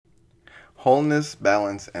Wholeness,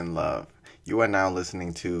 balance, and love. You are now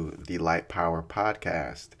listening to the Light Power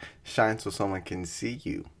Podcast. Shine so someone can see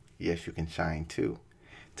you. Yes, you can shine too.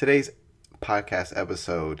 Today's podcast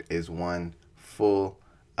episode is one full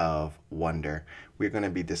of wonder. We're going to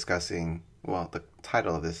be discussing, the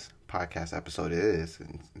title of this podcast episode is,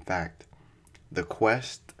 in fact, The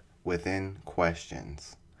Quest Within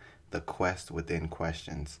Questions. The Quest Within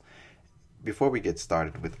Questions. Before we get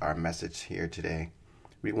started with our message here today,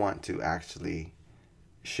 we want to actually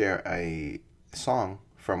share a song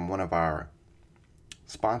from one of our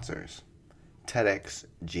sponsors, TEDx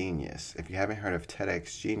Genius. If you haven't heard of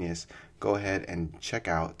TEDx Genius, go ahead and check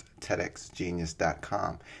out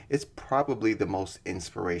TEDxGenius.com. It's probably the most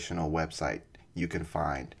inspirational website you can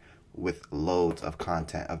find with loads of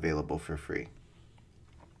content available for free.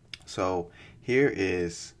 So here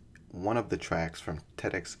is one of the tracks from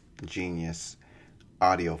TEDx Genius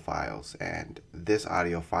audio files, and this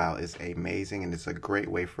audio file is amazing, and it's a great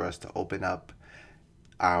way for us to open up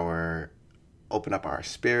our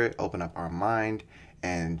spirit, open up our mind,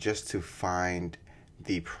 and just to find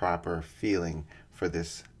the proper feeling for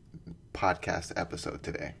this podcast episode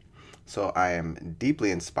today. So I am deeply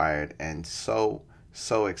inspired and so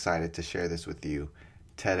excited to share this with you.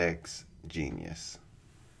 TEDx Genius.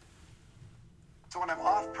 So when I'm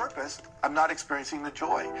off purpose, I'm not experiencing the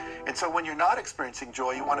joy. And so when you're not experiencing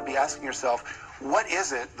joy, you want to be asking yourself, what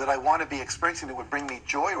is it that I want to be experiencing that would bring me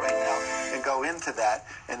joy right now? And go into that,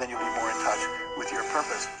 and then you'll be more in touch with your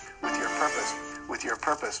purpose, with your purpose, with your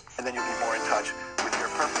purpose, and then you'll be more in touch with your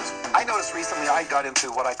purpose. I noticed recently I got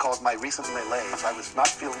into what I called my recent malaise. I was not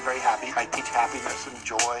feeling very happy. I teach happiness and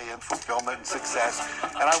joy and fulfillment and success,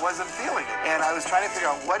 and I wasn't feeling it. And I was trying to figure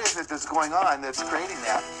out what is it that's going on that's creating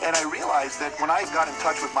that. And I realized that when I got in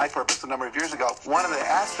touch with my purpose a number of years ago, one of the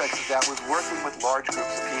aspects of that was working with large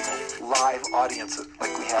groups of people, live audiences,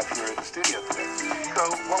 like we have here in the studio today. So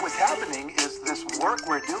what was happening is this work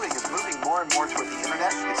we're doing is moving more and more toward the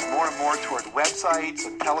internet. It's more and more toward websites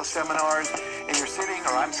and teleseminars, and you're sitting,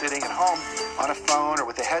 or I'm sitting at home on a phone or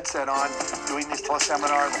with a headset on doing these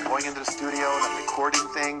teleseminars. I'm going into the studio and I'm recording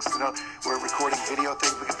things. We're recording video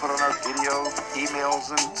things we can put on our video, emails,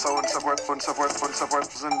 and so on and so forth, and so forth, and so forth,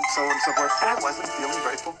 and so on and so forth. And I wasn't feeling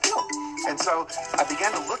very fulfilled. And so I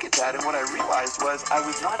began to look at that, and what I realized was I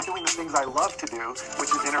was not doing the things I love to do,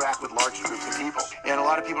 which is interact with large groups of people. And a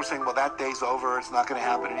lot of people are saying, well, that day's over, it's not going to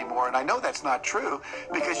happen anymore. And I know that's not true,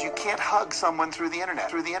 because you can't hug someone through the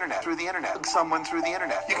internet, hug someone through the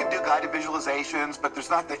internet. You can do guided visualizations, but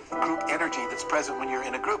there's not the group energy that's present when you're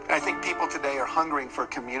in a group. And I think people today are hungering for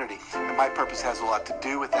community, and my purpose has a lot to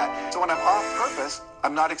do with that. So when I'm off purpose,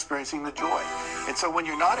 I'm not experiencing the joy. And so when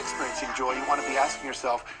you're not experiencing joy, you want to be asking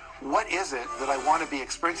yourself, what is it that I want to be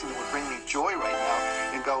experiencing that would bring me joy right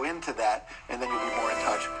now? And go into that, and then you'll be more in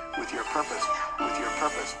touch with your purpose, with your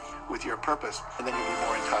purpose, with your purpose, and then you'll be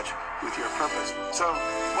more in touch with your purpose. So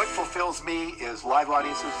what fulfills me is live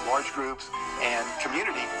audiences, large groups, and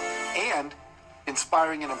community, and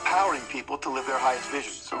inspiring and empowering people to live their highest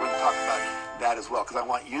vision. So we're going to talk about that as well, because I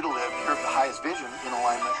want you to live your highest vision in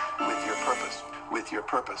alignment with your purpose. With your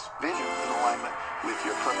purpose. Vision in alignment with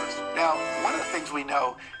your purpose. Now, one of the things we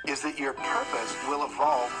know is that your purpose will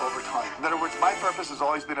evolve over time. In other words, my purpose has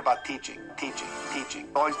always been about teaching.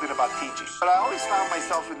 Always been about teaching. But I always found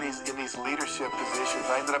myself in these leadership positions.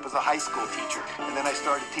 I ended up as a high school teacher, and then I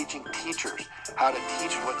started teaching teachers how to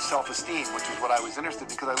teach what self-esteem, which is what I was interested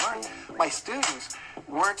in, because I learned my students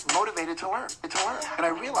weren't motivated to learn. And I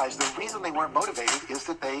realized the reason they weren't motivated is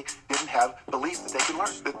that they didn't have belief that they could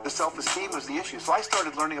learn. The self-esteem was the issue. So I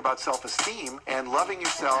started learning about self-esteem and loving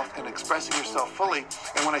yourself and expressing yourself fully.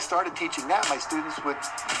 And when I started teaching that, my students would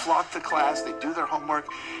flock to class, they'd do their homework,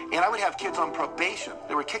 and I would have kids on probation.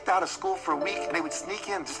 They were kicked out of school for a week, and they would sneak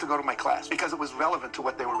in just to go to my class because it was relevant to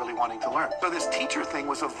what they were really wanting to learn. So this teacher thing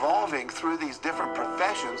was evolving through these different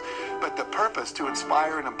professions, but the purpose to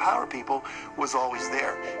inspire and empower people was always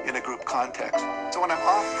there in a group context. So when I'm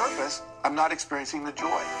off purpose, I'm not experiencing the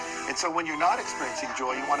joy. And so when you're not experiencing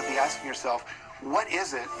joy, you want to be asking yourself, what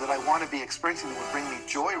is it that I want to be experiencing that would bring me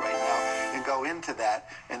joy right now? And go into that,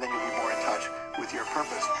 and then you'll be more in touch with your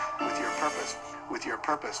purpose, with your purpose, with your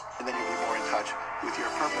purpose, and then you'll be more in touch with your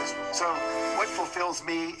purpose. So what fulfills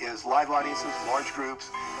me is live audiences, large groups,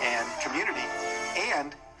 and community,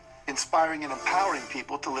 and inspiring and empowering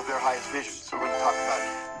people to live their highest vision. So we're going to talk about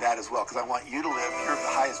that as well, because I want you to live your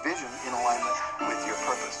highest vision in alignment with your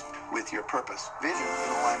purpose. With your purpose. Vision in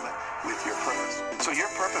alignment with your purpose. So your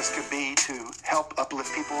purpose could be to help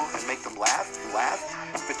uplift people and make them laugh,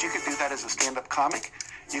 but you could do that as a stand-up comic.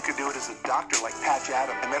 You could do it as a doctor like Patch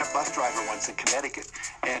Adams. I met a bus driver once in Connecticut,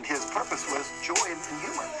 and his purpose was joy and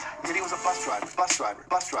humor. Yet he was was a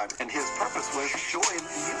bus driver, and his purpose was joy and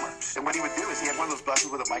humor. And what he would do is he had one of those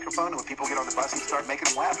buses with a microphone, and when people get on the bus, he'd start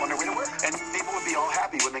making them laugh on their way to work. And people would be all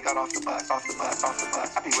happy when they got off the bus,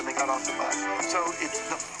 happy when they got off the bus. So it's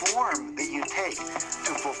the form that you take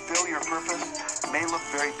to fulfill your purpose may look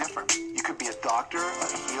very different. You could be a doctor, a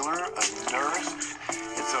healer, a nurse.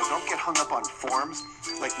 And so don't get hung up on forms,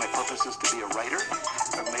 like my purpose is to be a writer.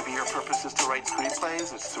 Maybe your purpose is to write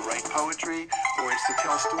screenplays, it's to write poetry, or it's to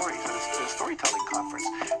tell stories at a storytelling conference.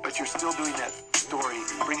 But you're still doing that story,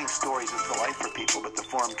 bringing stories into life for people, but the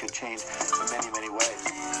form could change in many, many ways.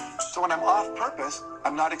 So when I'm off purpose,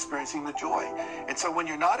 I'm not experiencing the joy. And so when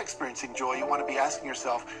you're not experiencing joy, you want to be asking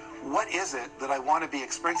yourself, what is it that I want to be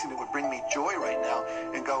experiencing that would bring me joy right now,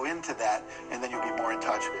 and go into that, and then you'll be more in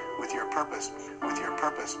touch with your purpose, with your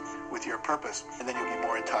purpose, with your purpose, and then you'll be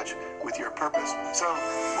more in touch with your purpose. So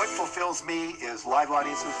what fulfills me is live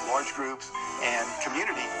audiences, large groups, and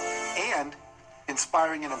community, and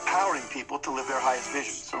inspiring and empowering people to live their highest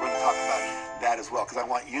vision. So we're going to talk about that as well, because I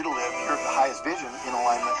want you to live your highest vision in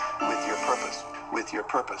alignment with your purpose. With your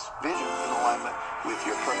purpose. Vision in alignment with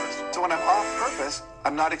your purpose. So when I'm off purpose,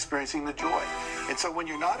 I'm not experiencing the joy. And so when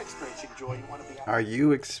you're not experiencing joy, you want to be... Are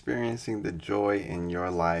you experiencing the joy in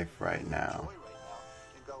your life right now?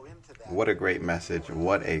 What a great message.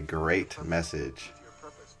 What a great message.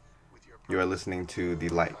 You are listening to the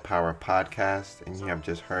Light Power Podcast, and you have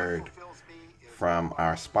just heard from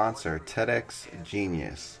our sponsor, TEDx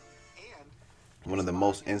Genius, one of the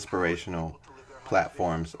most inspirational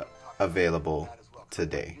platforms available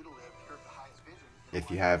today. If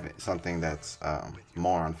you have something that's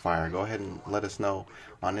more on fire, go ahead and let us know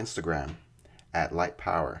on Instagram at Light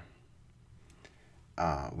Power.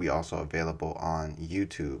 We also available on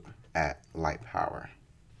YouTube at Light Power.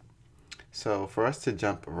 So for us to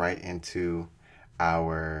jump right into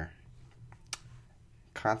our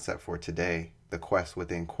concept for today, the quest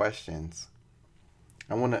within questions,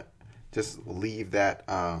 I want to just leave that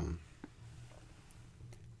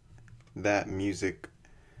that music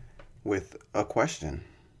with a question.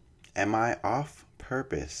 Am I off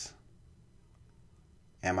purpose?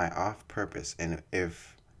 Am I off purpose? And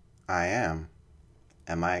if I am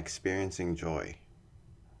I experiencing joy?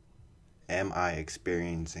 Am I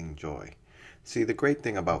experiencing joy? See, the great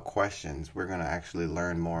thing about questions, we're going to actually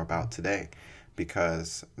learn more about today,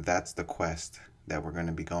 because that's the quest that we're going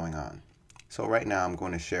to be going on. So right now I'm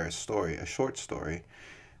going to share a story, a short story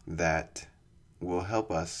that will help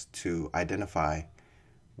us to identify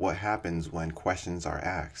what happens when questions are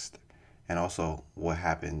asked, and also what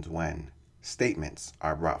happens when statements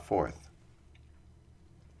are brought forth.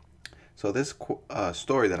 So this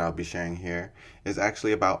story that I'll be sharing here is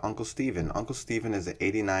actually about Uncle Stephen. Uncle Stephen is an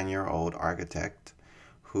 89-year-old architect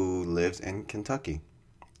who lives in Kentucky.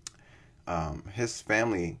 His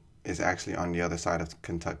family is actually on the other side of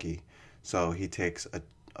Kentucky, so he takes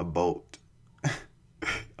a boat.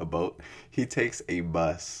 He takes a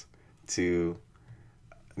bus to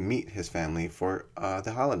meet his family for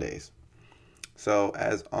the holidays. So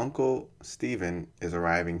as Uncle Stephen is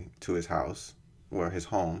arriving to his house, or his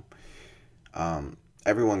home,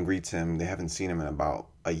 everyone greets him. They haven't seen him in about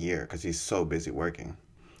a year because he's so busy working.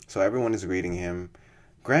 So everyone is greeting him.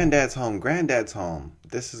 Granddad's home, Granddad's home.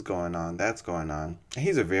 This is going on, that's going on. And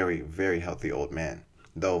he's a very, very healthy old man.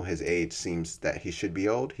 Though his age seems that he should be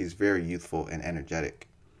old, he's very youthful and energetic.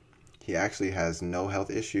 He actually has no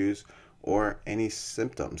health issues or any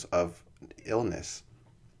symptoms of illness.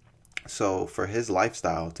 So for his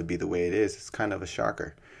lifestyle to be the way it is, it's kind of a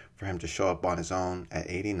shocker for him to show up on his own at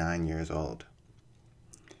 89 years old.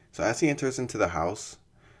 So as he enters into the house,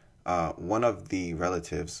 one of the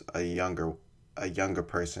relatives, a younger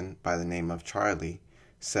person by the name of Charlie,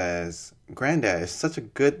 says, "Granddad, it's such a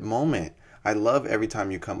good moment. I love every time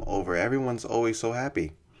you come over. Everyone's always so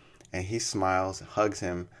happy." And he smiles, hugs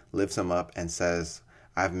him, lifts him up, and says,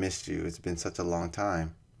 "I've missed you. It's been such a long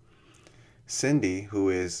time." Cindy, who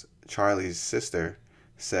is Charlie's sister,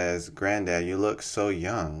 says, "Granddad, you look so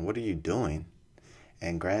young. What are you doing?"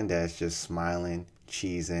 And Granddad's just smiling,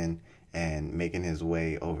 cheesing, and making his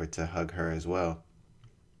way over to hug her as well.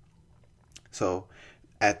 So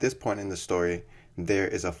at this point in the story, there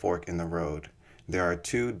is a fork in the road. There are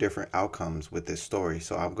two different outcomes with this story,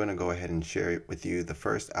 so I'm going to go ahead and share it with you, the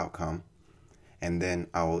first outcome, and then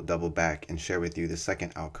I'll double back and share with you the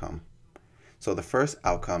second outcome. So the first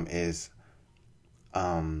outcome is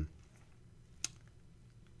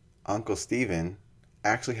Uncle Stephen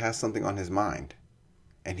actually has something on his mind,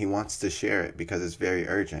 and he wants to share it because it's very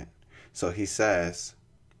urgent. So he says,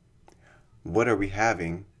 "What are we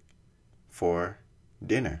having for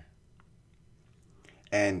dinner?"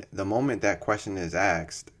 And the moment that question is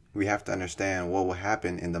asked, we have to understand what will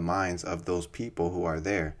happen in the minds of those people who are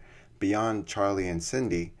there. Beyond Charlie and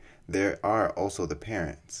Cindy, there are also the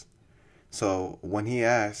parents. So when he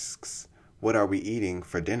asks, what are we eating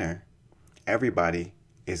for dinner? Everybody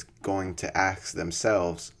is going to ask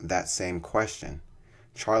themselves that same question.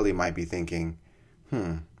 Charlie might be thinking,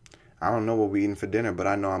 I don't know what we're eating for dinner, but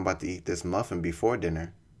I know I'm about to eat this muffin before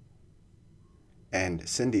dinner. And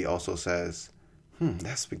Cindy also says,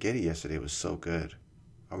 that spaghetti yesterday was so good.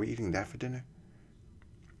 Are we eating that for dinner?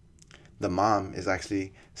 The mom is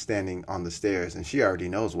actually standing on the stairs and she already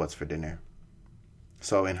knows what's for dinner.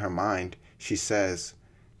 So in her mind, she says,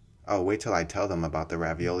 oh, wait till I tell them about the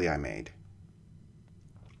ravioli I made.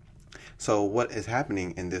 So what is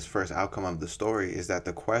happening in this first outcome of the story is that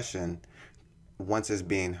the question, once it's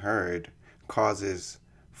being heard, causes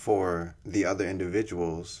for the other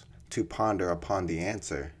individuals to ponder upon the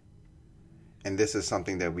answer. And this is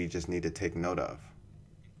something that we just need to take note of.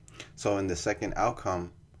 So in the second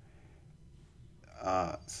outcome,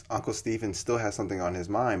 Uncle Stephen still has something on his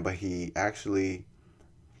mind, but he actually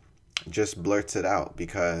just blurts it out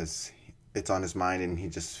because it's on his mind and he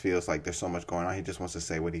just feels like there's so much going on. He just wants to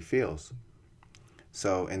say what he feels.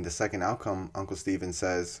 So in the second outcome, Uncle Stephen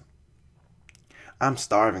says, I'm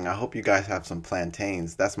starving. I hope you guys have some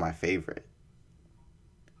plantains. That's my favorite.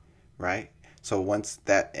 Right? So once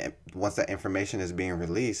that information is being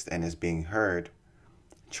released and is being heard,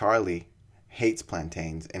 Charlie hates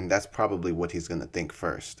plantains, and that's probably what he's going to think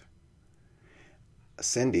first.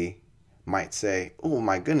 Cindy might say, oh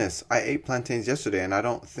my goodness, I ate plantains yesterday and I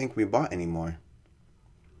don't think we bought any more.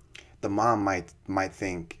 The mom might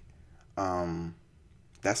think,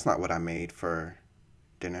 that's not what I made for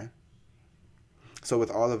dinner. So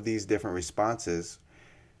with all of these different responses,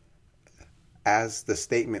 as the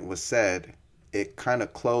statement was said, it kind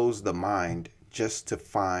of closed the mind just to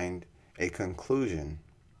find a conclusion.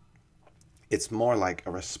 It's more like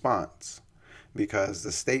a response because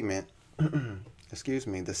the statement,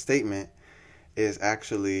 the statement is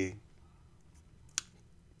actually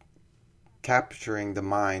capturing the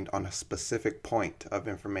mind on a specific point of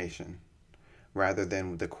information rather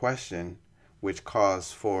than the question, which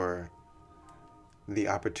calls for the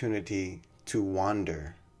opportunity to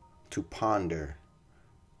wander, to ponder,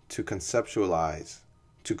 to conceptualize,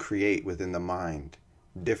 to create within the mind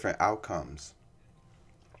different outcomes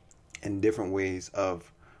and different ways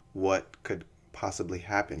of what could possibly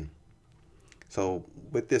happen. So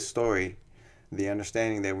with this story, the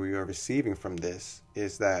understanding that we are receiving from this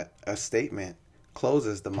is that a statement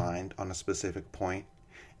closes the mind on a specific point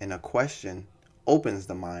and a question opens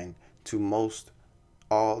the mind to most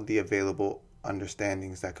all the available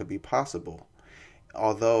understandings that could be possible.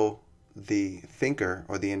 Although the thinker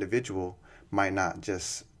or the individual might not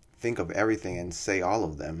just think of everything and say all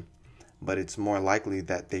of them, but it's more likely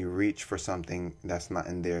that they reach for something that's not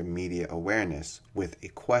in their immediate awareness with a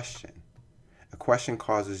question. A question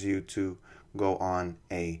causes you to go on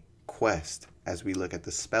a quest, as we look at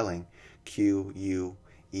the spelling, Question.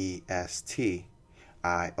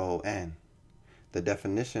 The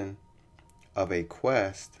definition of a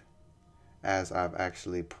quest, as I've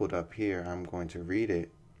actually put up here, I'm going to read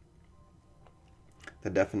it. The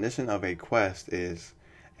definition of a quest is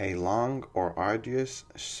a long or arduous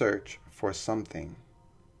search for something.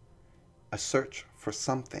 A search for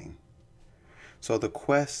something. So the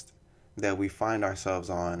quest that we find ourselves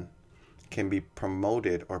on can be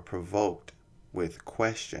promoted or provoked with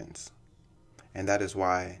questions. And that is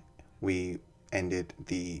why we ended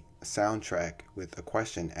the soundtrack with a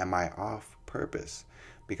question, am I off purpose?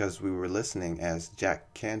 Because we were listening as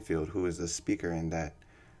Jack Canfield, who is the speaker in that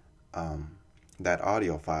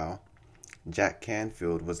audio file, Jack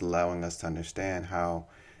Canfield was allowing us to understand how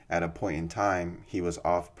at a point in time he was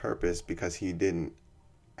off purpose because he didn't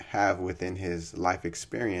have within his life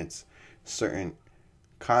experience certain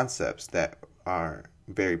concepts that are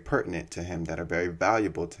very pertinent to him, that are very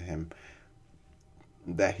valuable to him,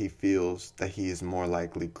 that he feels that he is more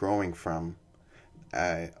likely growing from.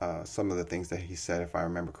 Some of the things that he said, if I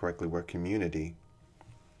remember correctly, were community.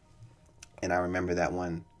 And I remember that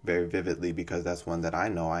one very vividly because that's one that I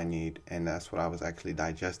know I need, and that's what I was actually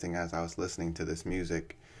digesting as I was listening to this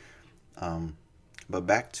music. But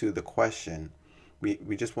back to the question,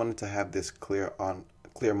 we just wanted to have this clear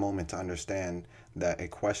moment to understand that a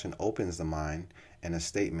question opens the mind and a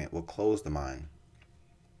statement will close the mind.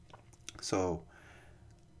 So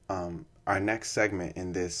our next segment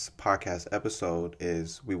in this podcast episode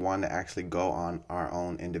is we want to actually go on our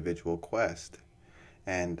own individual quest.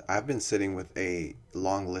 And I've been sitting with a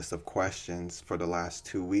long list of questions for the last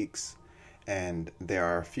 2 weeks, and there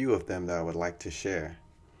are a few of them that I would like to share.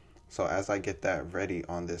 So as I get that ready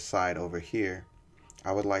on this side over here,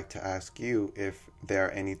 I would like to ask you if there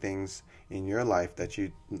are any things in your life that you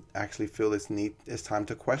actually feel it's time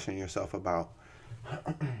to question yourself about.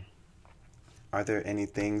 Are there any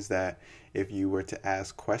things that if you were to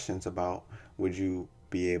ask questions about, would you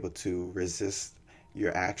be able to resist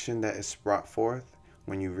your action that is brought forth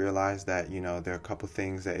when you realize that, there are a couple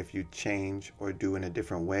things that if you change or do in a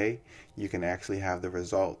different way, you can actually have the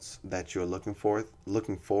results that you're looking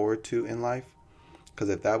forward to in life? Because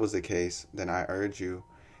if that was the case, then I urge you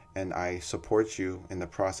and I support you in the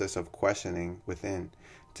process of questioning within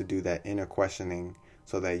to do that inner questioning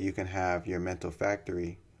so that you can have your mental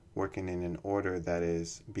factory working in an order that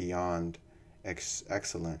is beyond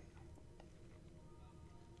excellent.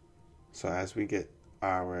 So as we get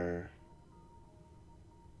our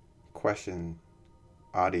question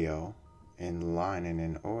audio in line and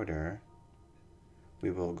in order, we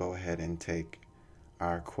will go ahead and take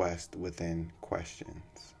our quest within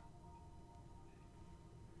questions.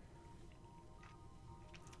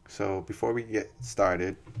 So before we get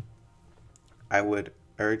started, I would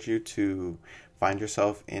urge you to find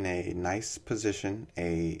yourself in a nice position,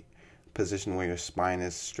 a position where your spine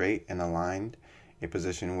is straight and aligned, a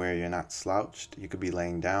position where you're not slouched. You could be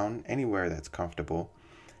laying down, anywhere that's comfortable.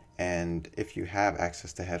 And if you have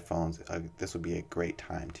access to headphones, this would be a great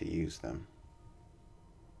time to use them.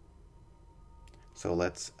 So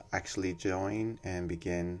let's actually join and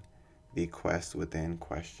begin the quest within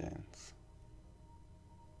questions.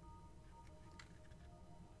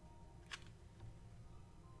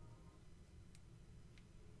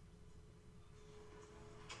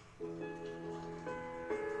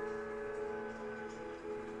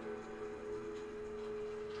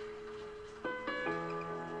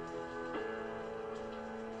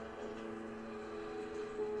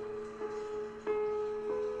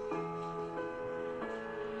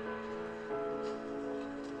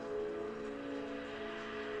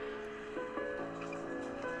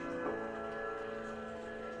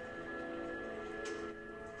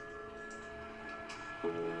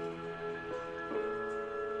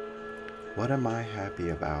 What am I happy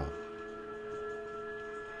about?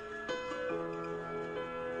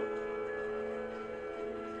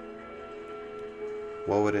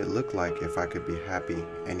 What would it look like if I could be happy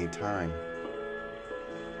anytime?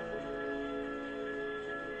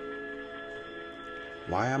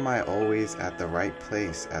 Why am I always at the right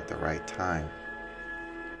place at the right time?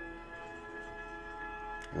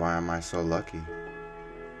 Why am I so lucky?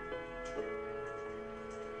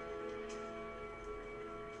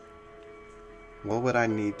 What would I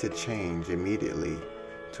need to change immediately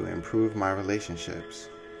to improve my relationships?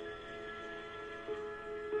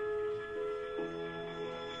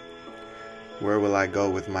 Where will I go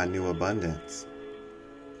with my new abundance?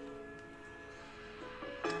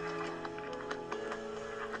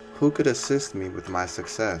 Who could assist me with my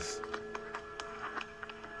success?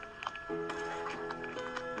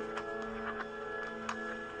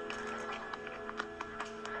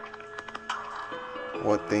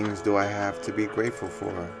 What things do I have to be grateful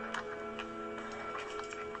for?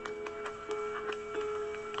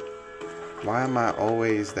 Why am I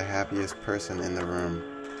always the happiest person in the room?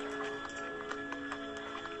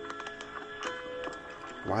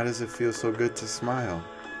 Why does it feel so good to smile?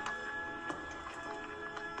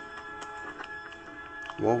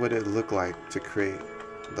 What would it look like to create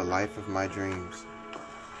the life of my dreams?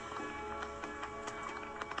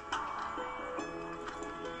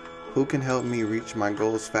 Who can help me reach my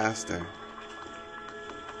goals faster?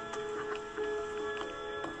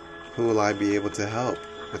 Who will I be able to help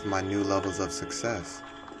with my new levels of success?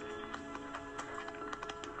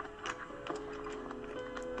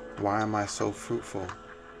 Why am I so fruitful?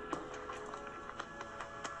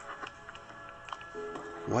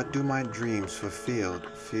 What do my dreams fulfilled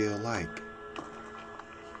feel like?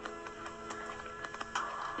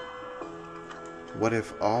 What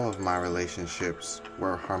if all of my relationships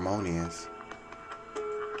were harmonious?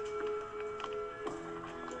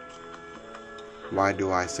 Why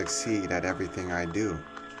do I succeed at everything I do?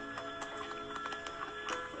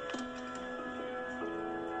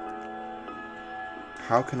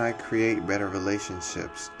 How can I create better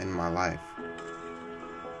relationships in my life?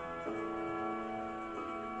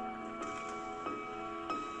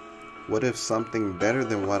 What if something better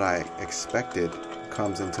than what I expected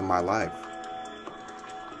comes into my life?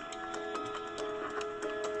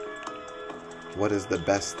 What is the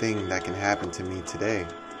best thing that can happen to me today?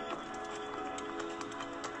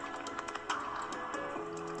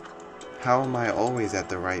 How am I always at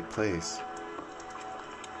the right place?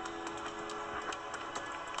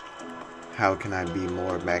 How can I be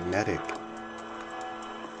more magnetic?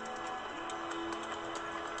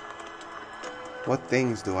 What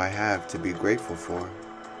things do I have to be grateful for?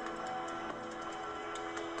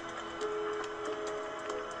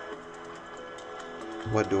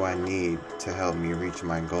 What do I need to help me reach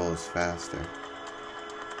my goals faster?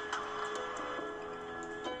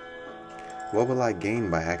 What will I gain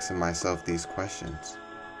by asking myself these questions?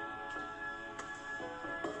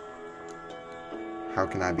 How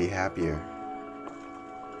can I be happier?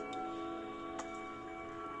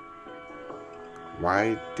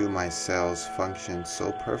 Why do my cells function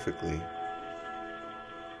so perfectly?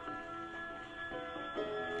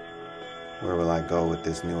 Where will I go with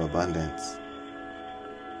this new abundance?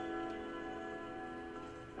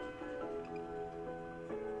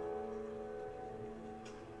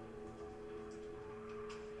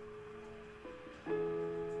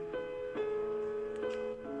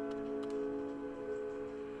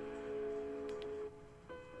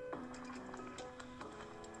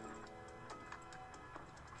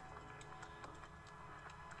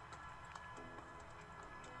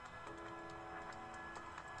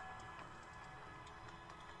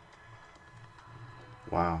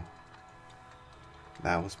 Wow,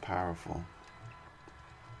 that was powerful.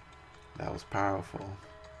 That was powerful.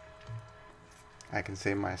 I can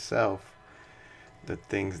say myself, the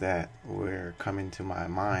things that were coming to my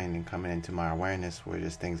mind and coming into my awareness were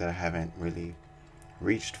just things that I haven't really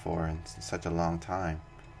reached for in such a long time.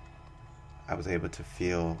 I was able to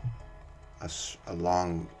feel a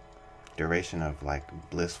long duration of like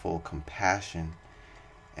blissful compassion,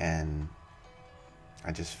 and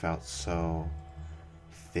I just felt so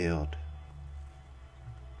filled.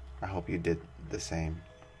 I hope you did the same.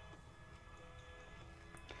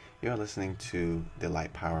 You're listening to the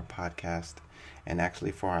Light Power Podcast, and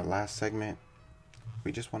actually for our last segment,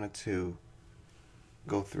 we just wanted to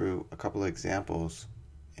go through a couple of examples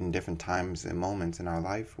in different times and moments in our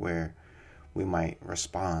life where we might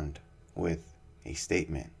respond with a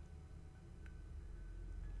statement.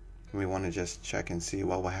 We want to just check and see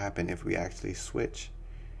what will happen if we actually switch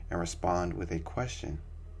and respond with a question.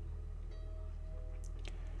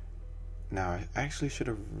 Now, I actually should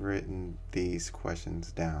have written these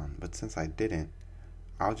questions down, but since I didn't,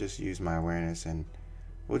 I'll just use my awareness and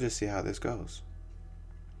we'll just see how this goes.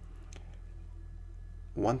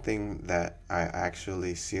 One thing that I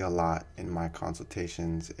actually see a lot in my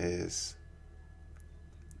consultations is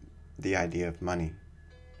the idea of money.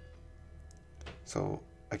 So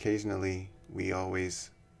occasionally we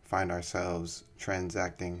always find ourselves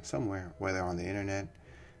transacting somewhere, whether on the internet,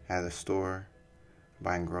 at a store,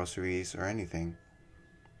 buying groceries, or anything.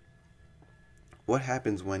 What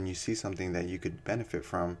happens when you see something that you could benefit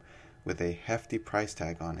from with a hefty price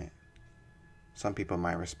tag on it? Some people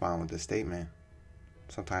might respond with a statement.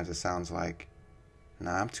 Sometimes it sounds like,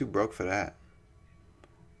 "Nah, I'm too broke for that.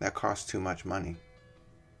 That costs too much money.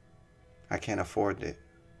 I can't afford it.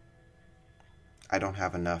 I don't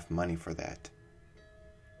have enough money for that."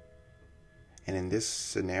 And in this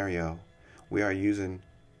scenario, we are using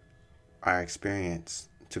our experience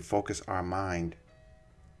to focus our mind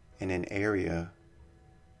in an area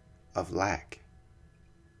of lack,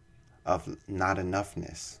 of not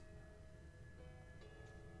enoughness.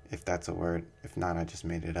 If that's a word. If not, I just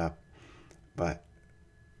made it up. But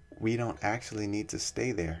we don't actually need to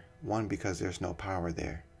stay there. One, because there's no power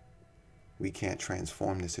there. We can't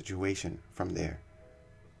transform the situation from there.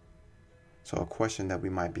 So a question that we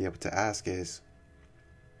might be able to ask is,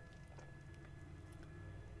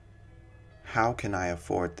 how can I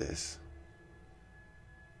afford this?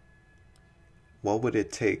 What would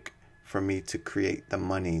it take for me to create the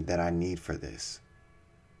money that I need for this?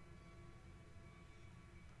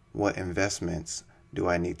 What investments do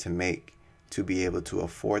I need to make to be able to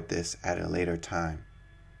afford this at a later time?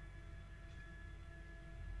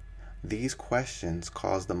 These questions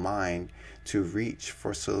cause the mind to reach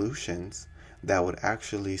for solutions that would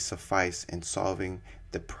actually suffice in solving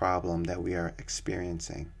the problem that we are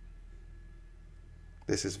experiencing.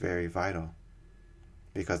 This is very vital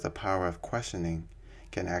because the power of questioning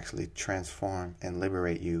can actually transform and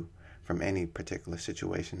liberate you from any particular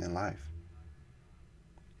situation in life.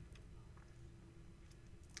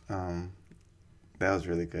 That was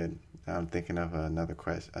really good. I'm thinking of another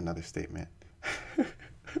statement.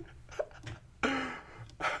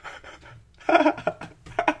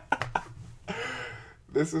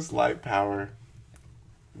 This is Light Power.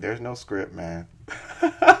 There's no script, man.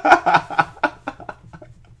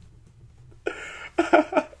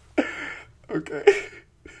 Okay.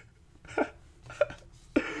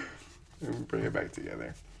 Let me bring it back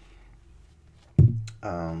together.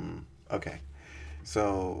 Okay.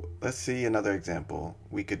 So let's see another example.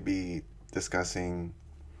 We could be discussing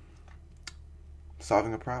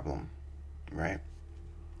solving a problem. right?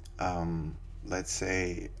 Let's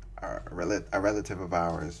say a relative of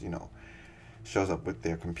ours, shows up with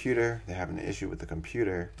their computer. They're having an issue with the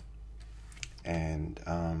computer, and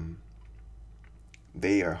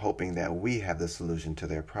they are hoping that we have the solution to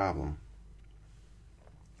their problem.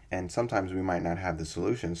 And sometimes we might not have the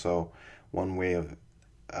solution. So one way of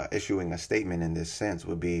issuing a statement in this sense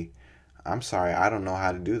would be, I'm sorry, I don't know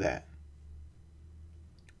how to do that.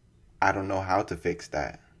 I don't know how to fix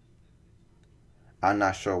that. I'm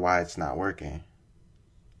not sure why it's not working.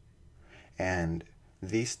 And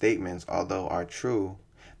these statements, although are true,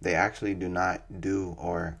 they actually do not do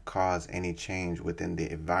or cause any change within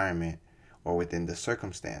the environment or within the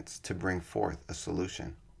circumstance to bring forth a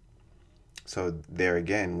solution. So there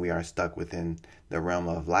again, we are stuck within the realm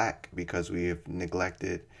of lack because we have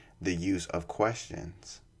neglected the use of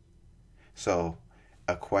questions. So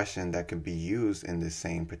a question that could be used in the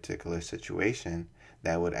same particular situation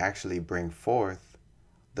that would actually bring forth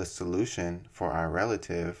the solution for our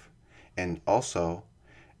relative and also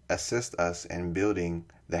assist us in building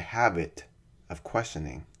the habit of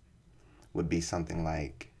questioning would be something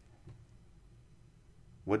like,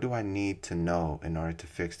 what do I need to know in order to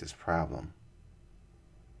fix this problem?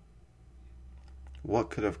 What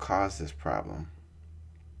could have caused this problem?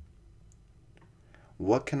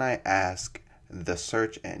 What can I ask the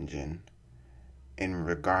search engine in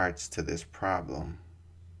regards to this problem?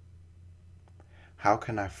 How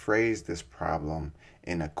can I phrase this problem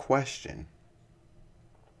in a question?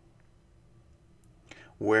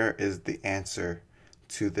 Where is the answer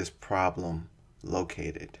to this problem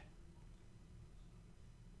located?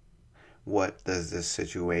 What does this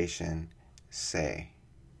situation say?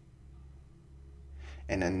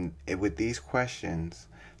 And then with these questions,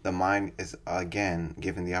 the mind is again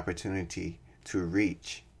given the opportunity to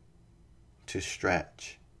reach, to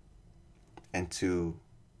stretch, and to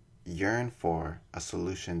yearn for a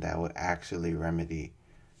solution that would actually remedy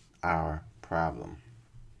our problem.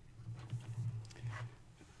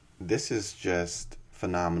 This is just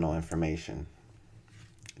phenomenal information.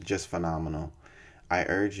 Just phenomenal. I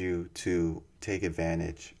urge you to take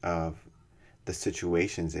advantage of the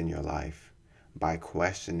situations in your life by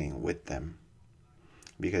questioning with them.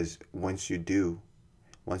 Because once you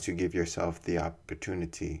give yourself the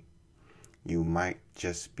opportunity, you might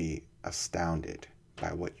just be astounded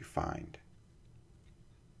by what you find.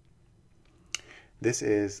 This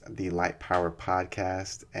is the Light Power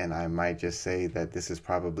Podcast, and I might just say that this is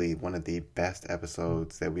probably one of the best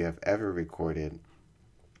episodes that we have ever recorded.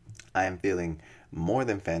 I am feeling more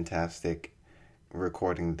than fantastic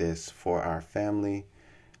recording this for our family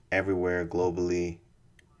everywhere globally,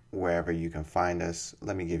 wherever you can find us.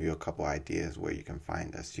 Let me give you a couple ideas where you can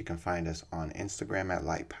find us. You can find us on Instagram at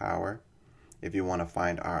Light Power. If you want to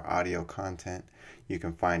find our audio content, you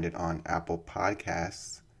can find it on Apple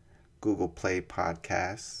Podcasts, Google Play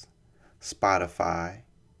Podcasts, Spotify,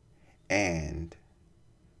 and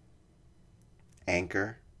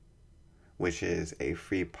Anchor, which is a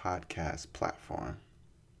free podcast platform.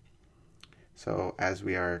 So as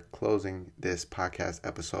we are closing this podcast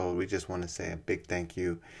episode, we just want to say a big thank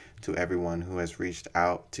you to everyone who has reached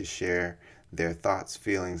out to share their thoughts,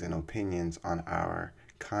 feelings, and opinions on our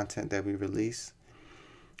content that we release.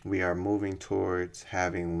 We are moving towards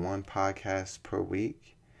having one podcast per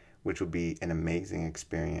week, which will be an amazing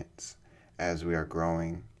experience as we are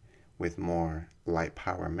growing with more Light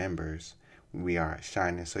Power members. We are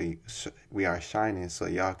shining so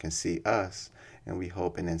y'all can see us, and we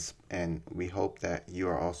hope that you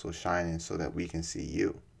are also shining so that we can see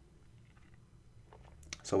you.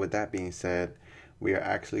 So with that being said, we are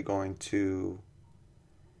actually going to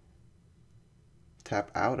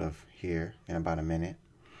tap out of here in about a minute.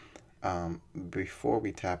 Before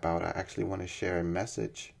we tap out, I actually want to share a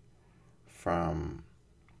message from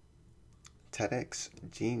TEDx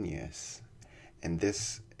Genius, and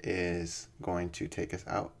this is going to take us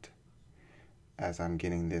out. As I'm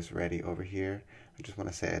getting this ready over here, I just want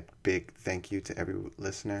to say a big thank you to every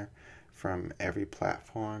listener from every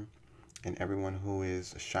platform and everyone who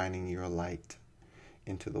is shining your light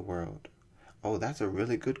into the world. Oh, that's a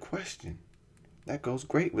really good question. That goes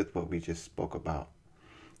great with what we just spoke about.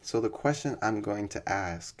 So the question I'm going to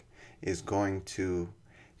ask is going to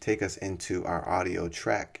take us into our audio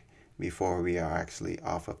track before we are actually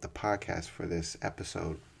off of the podcast for this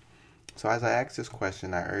episode. So as I ask this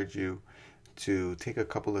question, I urge you to take a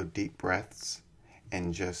couple of deep breaths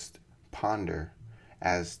and just ponder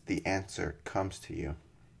as the answer comes to you.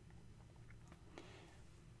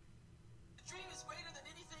 The dream is greater than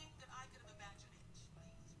anything that I could have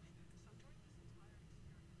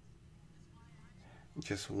imagined.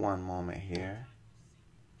 Just one moment here.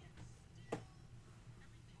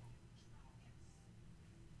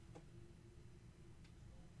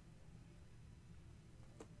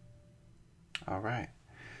 All right.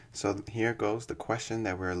 So here goes the question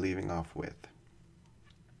that we're leaving off with.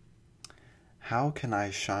 How can I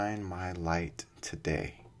shine my light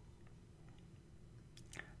today?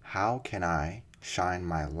 How can I shine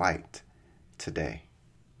my light today?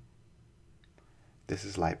 This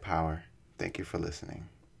is Light Power. Thank you for listening.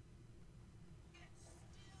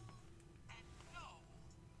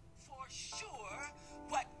 For sure,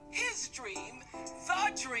 what his dream,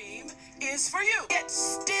 the dream, is for you. Get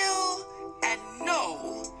still and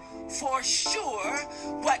know for sure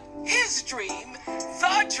what his dream,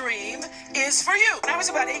 the dream, is for you. When I was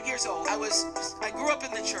about 8 years old, I grew up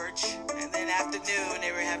in the church, and then afternoon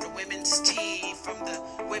they were having a women's tea from the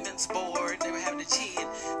women's board. They were having a tea, and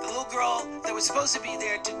the little girl that was supposed to be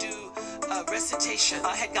there to do a recitation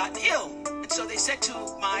had gotten ill. And so they said to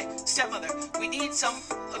my stepmother, we need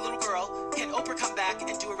a little girl. Can Oprah come back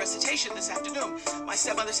and do a recitation this afternoon? My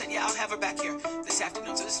stepmother said, yeah, I'll have her back here this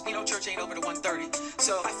afternoon. So this, church ain't over to 1:30.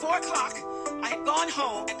 So by 4 o'clock, I had gone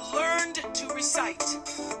home and learned to recite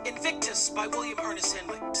Invictus by William Ernest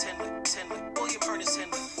Henley. William Ernest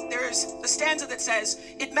Henley. There's the stanza that says,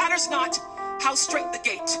 it matters not how straight the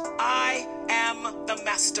gate, I am the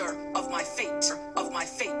master of my fate,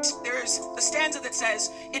 There's the stanza that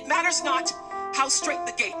says, it matters not how straight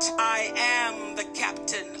the gate, I am the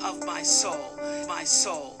captain of my soul.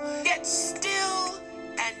 Get still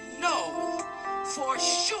and know for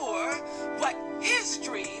sure what his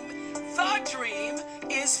dream, the dream,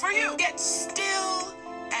 is for you. Get still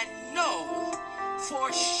and know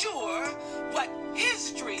for sure what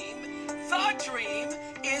his dream, the dream,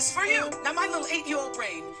 is for you. Now, my little 8-year-old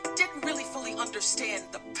brain didn't really fully understand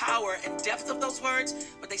the power and depth of those words,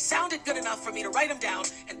 but they sounded good enough for me to write them down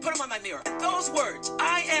and put them on my mirror. And those words,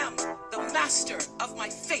 I am the master of my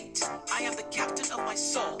fate, I am the captain of my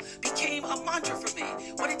soul, became a mantra for me.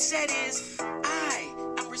 What it said is, I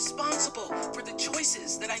am responsible for the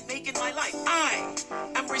choices that I make in my life. I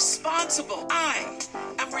am responsible.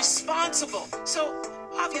 So,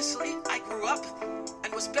 obviously, I grew up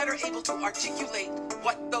and was better able to articulate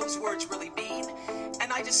what those words really mean.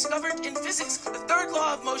 And I discovered in physics, the third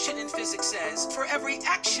law of motion in physics says, for every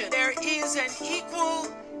action, there is an equal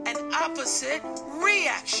and opposite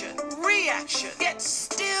reaction. Get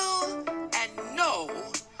still and know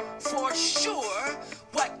for sure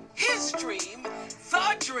what his dream,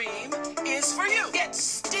 the dream, is for you. Get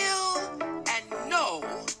still and know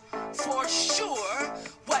for sure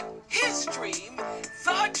what his dream,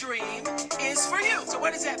 the dream, is for you. So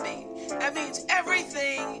what does that mean? That means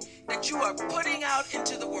everything that you are putting out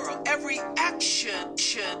into the world, every action,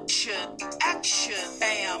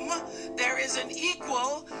 bam, there is an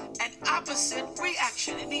equal and opposite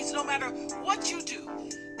reaction. It means no matter what you do,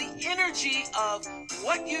 the energy of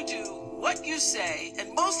what you do, what you say,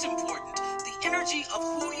 and most important, the energy of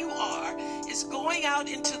who you are is going out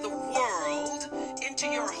into the world, into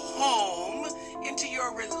your home, into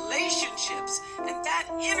your relationships, and that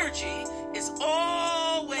energy is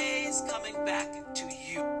always coming back to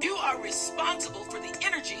you. You are responsible for the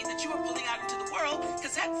energy that you are pulling out into the world,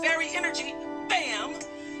 because that very energy, bam,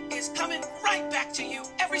 is coming right back to you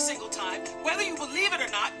every single time, whether you believe it or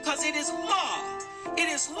not, because it is law. It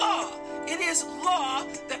is law. It is law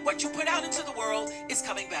that what you put out into the world is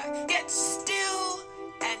coming back. Get still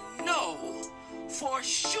and know for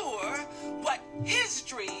sure what his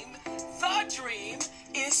dream, the dream,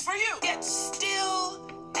 is for you. Get still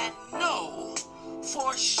and know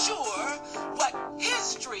for sure what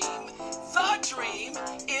his dream, the dream,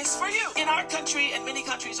 is for you. In our country and many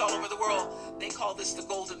countries all over the world, they call this the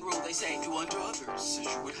golden rule. They say, do unto others as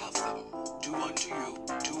you would have them. Do unto you.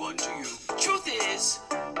 Do unto you. Truth is,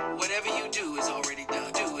 whatever you do is already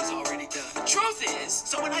done. The truth is,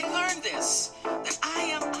 so when I learned this, that I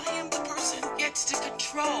am the person who gets to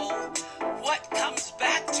control what comes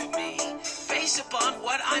back to me based upon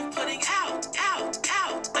what I'm putting out.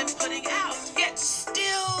 I'm putting out. Get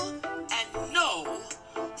still